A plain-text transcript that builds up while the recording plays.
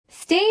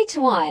Stage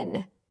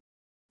 1.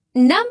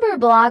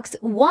 Numberblocks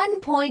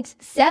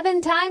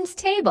 1.7 times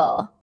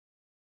table.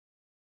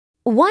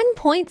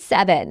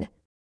 1.7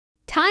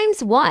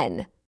 times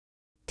 1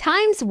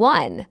 times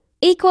 1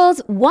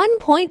 equals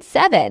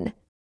 1.7.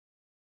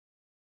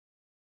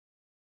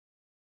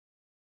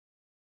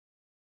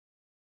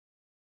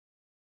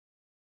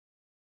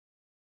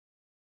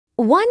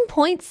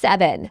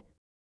 1.7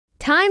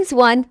 times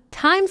 1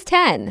 times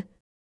 10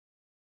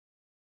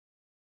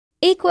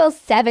 equals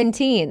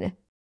 17.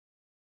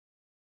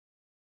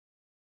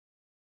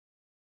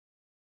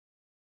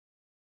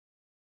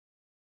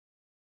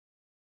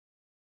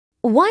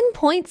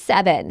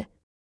 1.7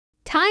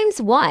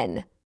 times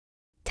 1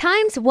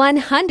 times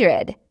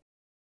 100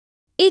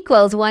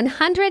 equals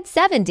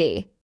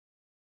 170.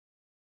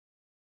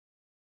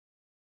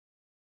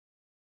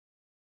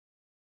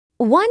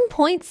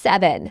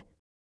 1.7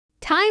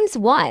 times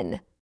 1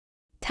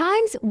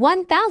 times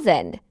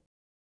 1,000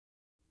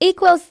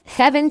 equals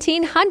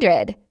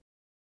 1,700.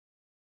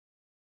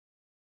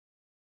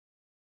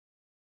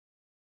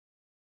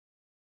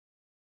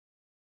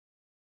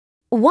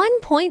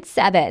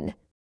 1.7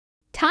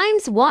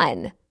 times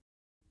 1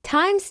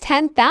 times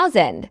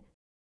 10,000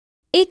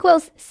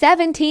 equals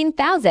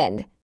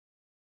 17,000.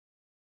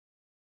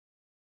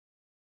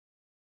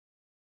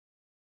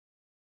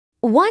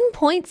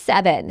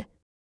 1.7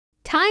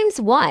 times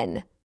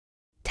 1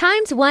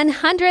 times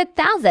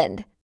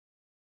 100,000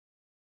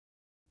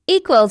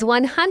 equals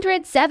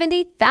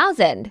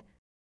 170,000.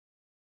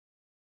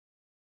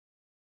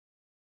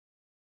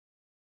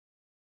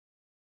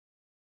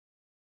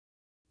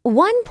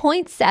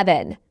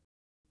 1.7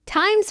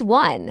 times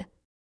 1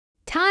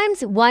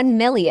 times 1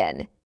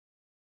 million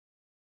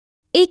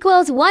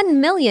equals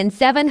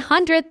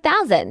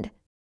 1,700,000.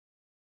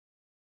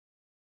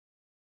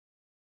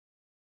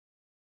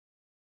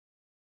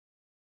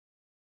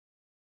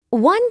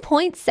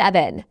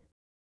 1.7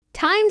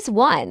 times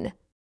 1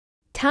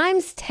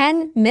 times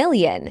 10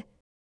 million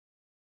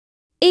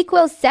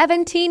equals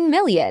 17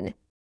 million.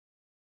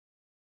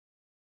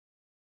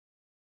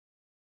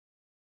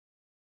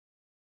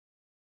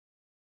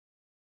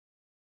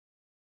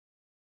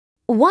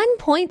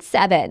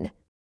 1.7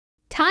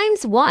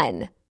 times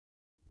 1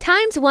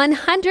 times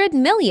 100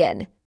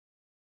 million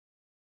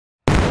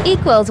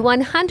equals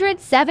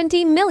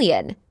 170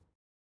 million.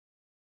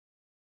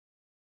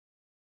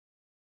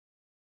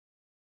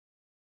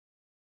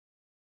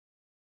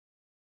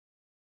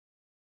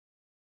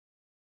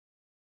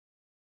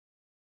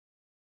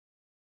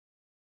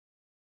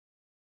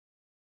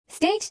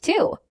 Stage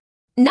 2.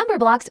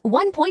 Numberblocks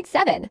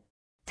 1.7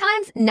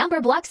 times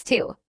Numberblocks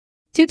 2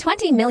 to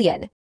 20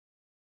 million.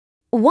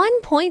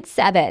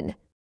 1.7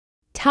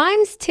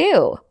 times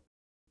 2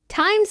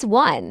 times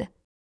 1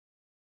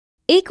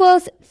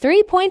 equals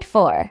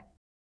 3.4.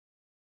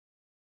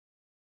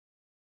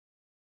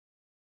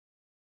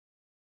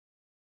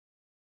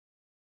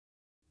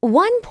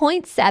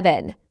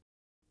 1.7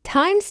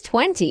 times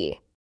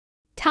 20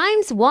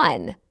 times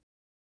 1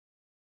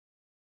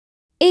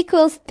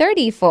 equals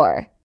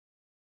 34.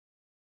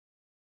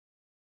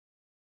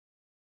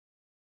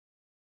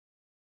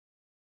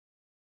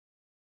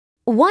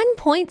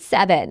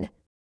 1.7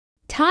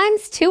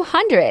 times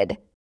 200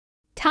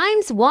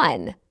 times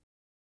 1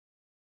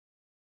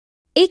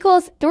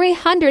 equals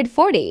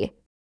 340.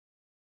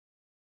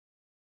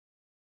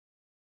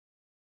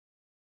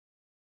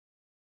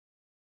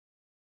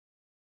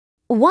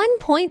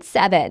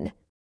 1.7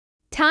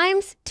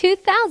 times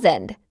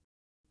 2,000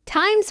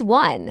 times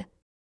 1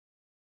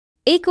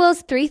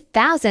 equals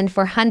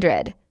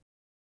 3,400.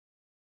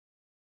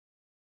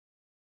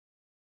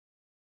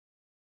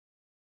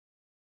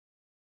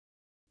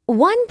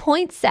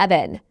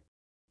 1.7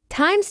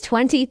 times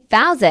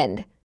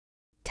 20,000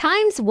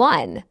 times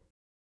 1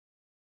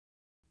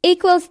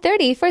 equals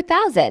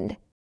 34,000.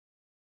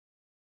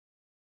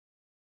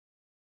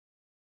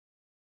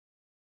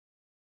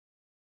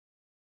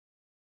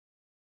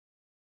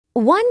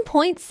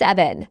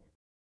 1.7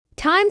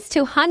 times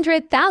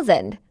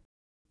 200,000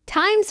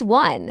 times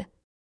 1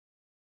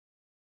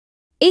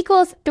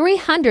 equals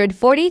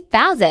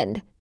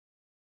 340,000.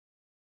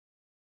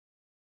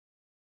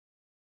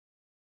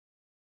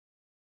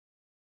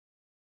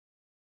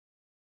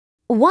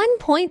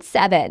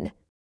 1.7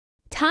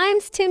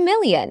 times 2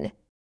 million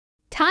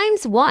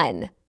times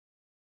 1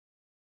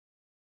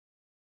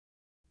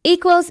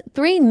 equals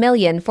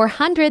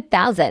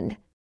 3,400,000.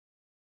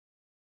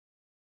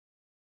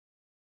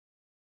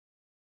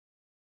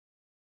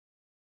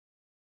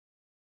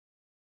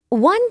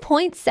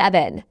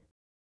 1.7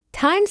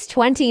 times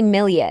 20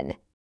 million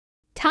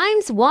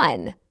times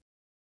 1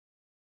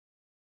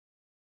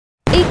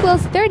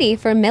 equals 30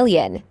 for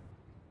million.